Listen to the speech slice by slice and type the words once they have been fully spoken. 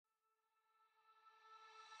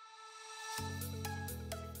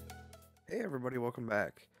Hey everybody, welcome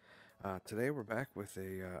back. Today we're back with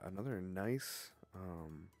another nice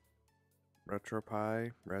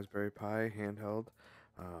Retropie, Raspberry Pi handheld.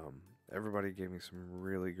 Everybody gave me some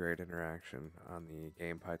really great interaction on the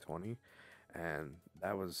Game-HAT 20, and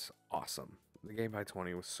that was awesome. The Game-HAT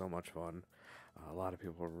 20 was so much fun. A lot of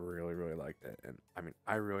people really liked it, and I mean,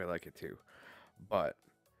 I really like it too. But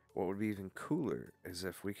what would be even cooler is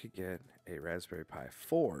if we could get a Raspberry Pi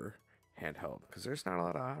 4 handheld, because there's not a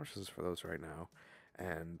lot of options for those right now.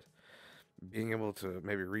 And being able to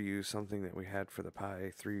maybe reuse something that we had for the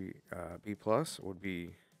Pi 3 B Plus would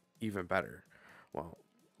be even better. Well,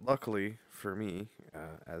 luckily for me,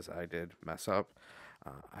 as I did mess up,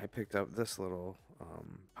 I picked up this little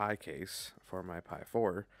Pi case for my Pi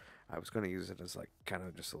 4. I was going to use it as like kind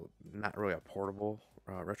of just not really a portable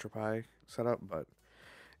RetroPie setup, but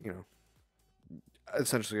you know,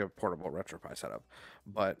 essentially a portable RetroPie setup.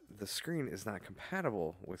 But the screen is not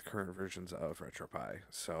compatible with current versions of RetroPie,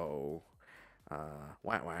 so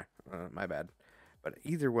my bad. But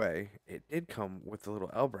either way, it did come with the little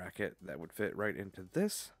L bracket that would fit right into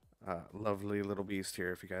this lovely little beast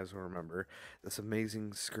here, if you guys will remember. This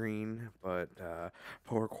amazing screen, but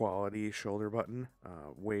poor quality shoulder button,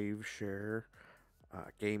 Waveshare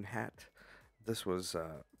Game Hat. This was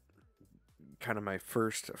kind of my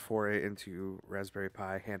first foray into Raspberry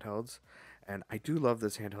Pi handhelds, and I do love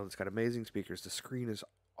this handheld. It's got amazing speakers. The screen is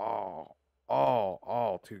all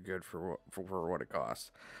too good for what it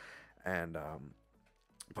costs. And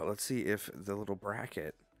but let's see if the little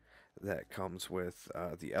bracket that comes with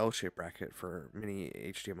the L-shaped bracket for mini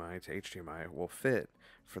HDMI to HDMI will fit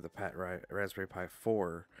for the Raspberry Pi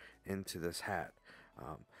 4 into this hat.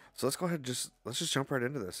 So let's go ahead and let's just jump right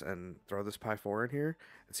into this and throw this Pi 4 in here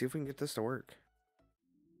and see if we can get this to work.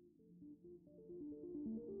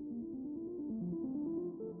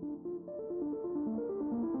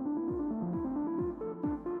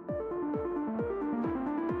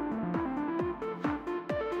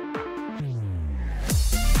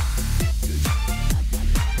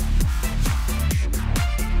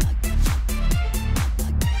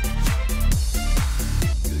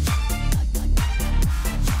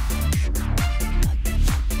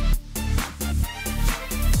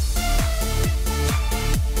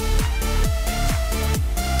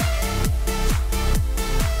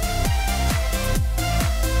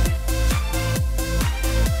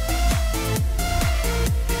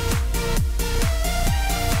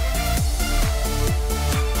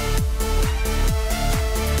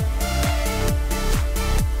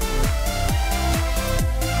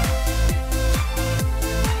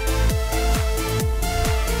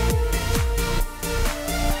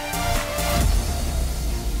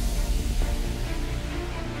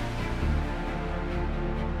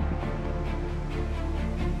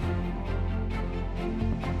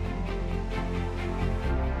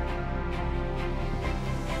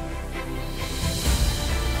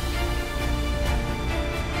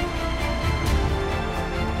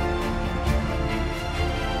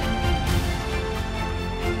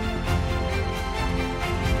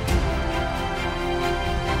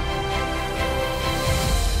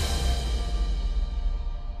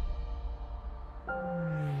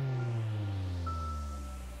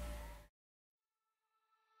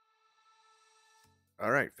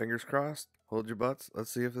 Alright, fingers crossed. Hold your butts.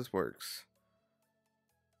 Let's see if this works.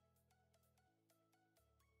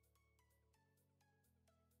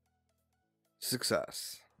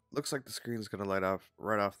 Success. Looks like the screen's going to light up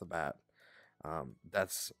right off the bat.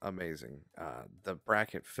 That's amazing. The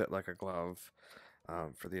bracket fit like a glove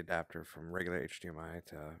for the adapter from regular HDMI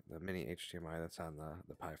to the mini HDMI that's on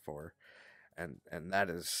the Pi 4. And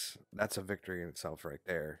that's a victory in itself right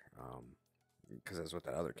there. Because as with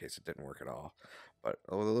that other case, it didn't work at all. But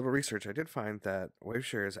with a little research, I did find that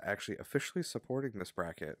Waveshare is actually officially supporting this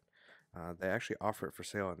bracket. They actually offer it for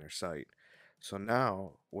sale on their site. So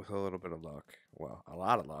now, with a little bit of luck, well, a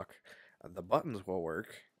lot of luck, the buttons will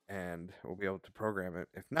work, and we'll be able to program it.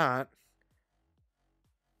 If not,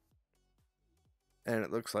 and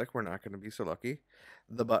it looks like we're not going to be so lucky,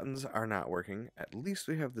 the buttons are not working. At least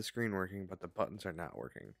we have the screen working, but the buttons are not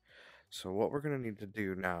working. So what we're going to need to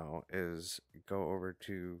do now is go over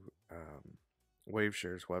to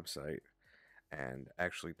Waveshare's website and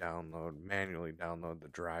actually manually download the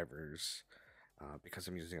drivers because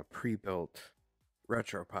I'm using a pre-built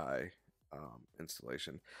RetroPie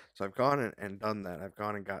installation. So I've gone and done that. I've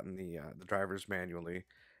gone and gotten the drivers manually,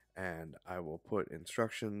 and I will put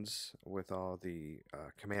instructions with all the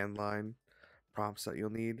command line prompts that you'll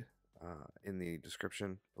need in the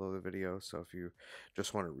description below the video. So if you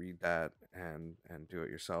just want to read that and do it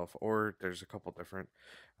yourself, or there's a couple different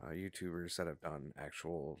YouTubers that have done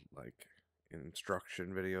actual like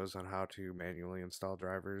instruction videos on how to manually install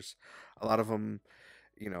drivers. A lot of them,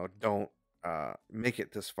 don't make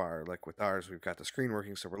it this far. Like with ours, we've got the screen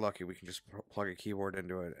working, so we're lucky. We can just plug a keyboard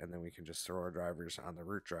into it, and then we can just throw our drivers on the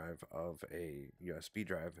root drive of a USB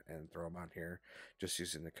drive and throw them on here, just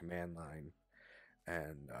using the command line.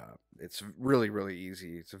 And it's really, really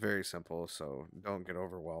easy. It's very simple, so don't get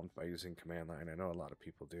overwhelmed by using command line. I know a lot of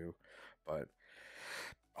people do, but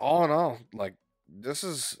all in all, like,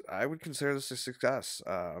 I would consider this a success.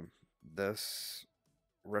 This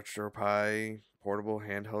Retropie portable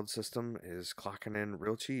handheld system is clocking in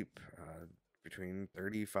real cheap, between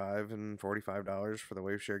 $35 and $45 for the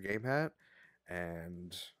Waveshare Game Hat,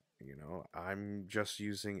 and I'm just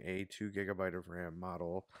using a 2 GB of RAM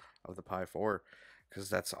model of the Pi 4 because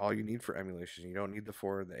that's all you need for emulation. You don't need the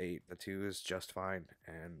 4 or the 8. The 2 is just fine,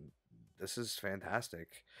 and this is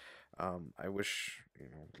fantastic. I wish,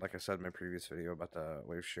 like I said in my previous video about the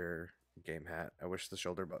Waveshare Game Hat, I wish the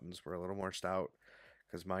shoulder buttons were a little more stout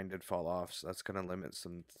because mine did fall off, so that's going to limit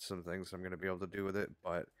some things I'm going to be able to do with it,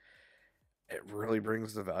 but it really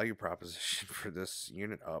brings the value proposition for this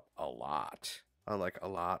unit up a lot. Like a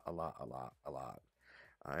lot, a lot, a lot, a lot.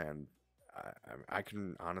 And I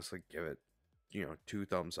can honestly give it, 2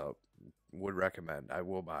 thumbs up. Would recommend. I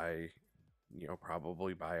will buy,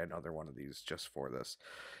 probably buy another one of these just for this.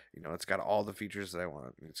 It's got all the features that I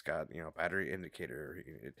want. It's got, battery indicator.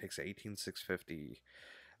 It takes 18650.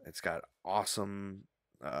 It's got awesome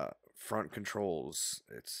front controls.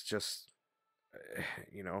 It's just, I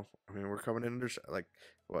mean, we're coming in under like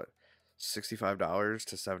what, $65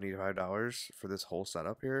 to $75 for this whole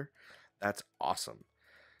setup here. That's awesome.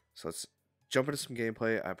 So let's jump into some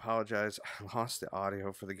gameplay. I apologize. I lost the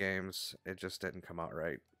audio for the games. It just didn't come out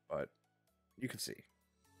right, but you can see.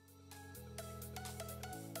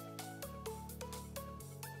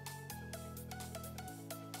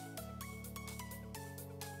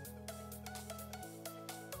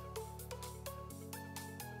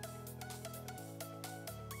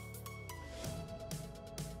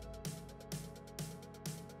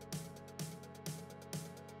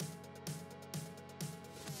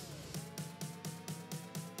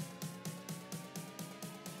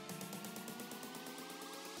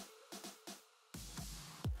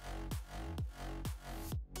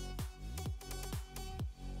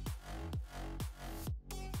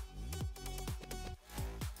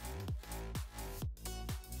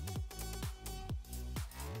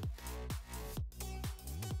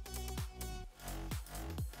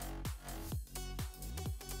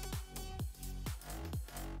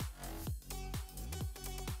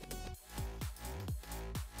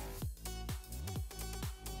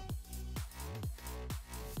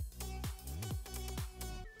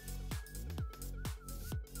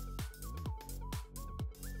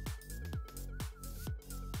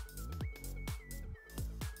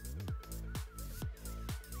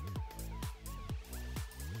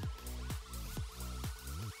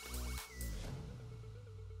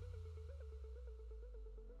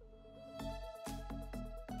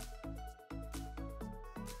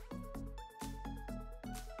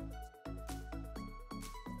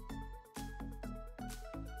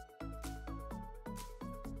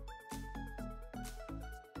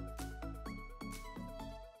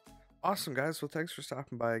 Awesome, guys. Well, thanks for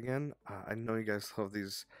stopping by again. I know you guys love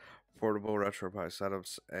these portable Retropie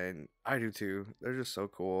setups, and I do too. They're just so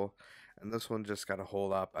cool. And this one just got a whole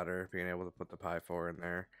lot better, being able to put the Pi 4 in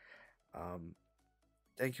there. Um,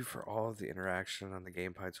 Thank you for all of the interaction on the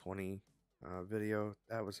Game-HAT 20 video.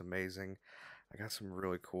 That was amazing. I got some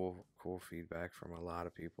really cool feedback from a lot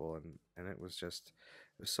of people, and it was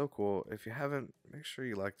so cool. If you haven't, make sure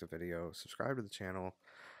you like the video, subscribe to the channel.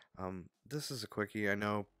 This is a quickie, I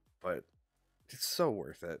know, but it's so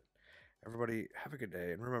worth it. Everybody, have a good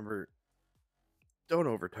day, and remember, don't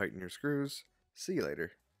over tighten your screws. See you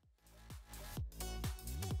later.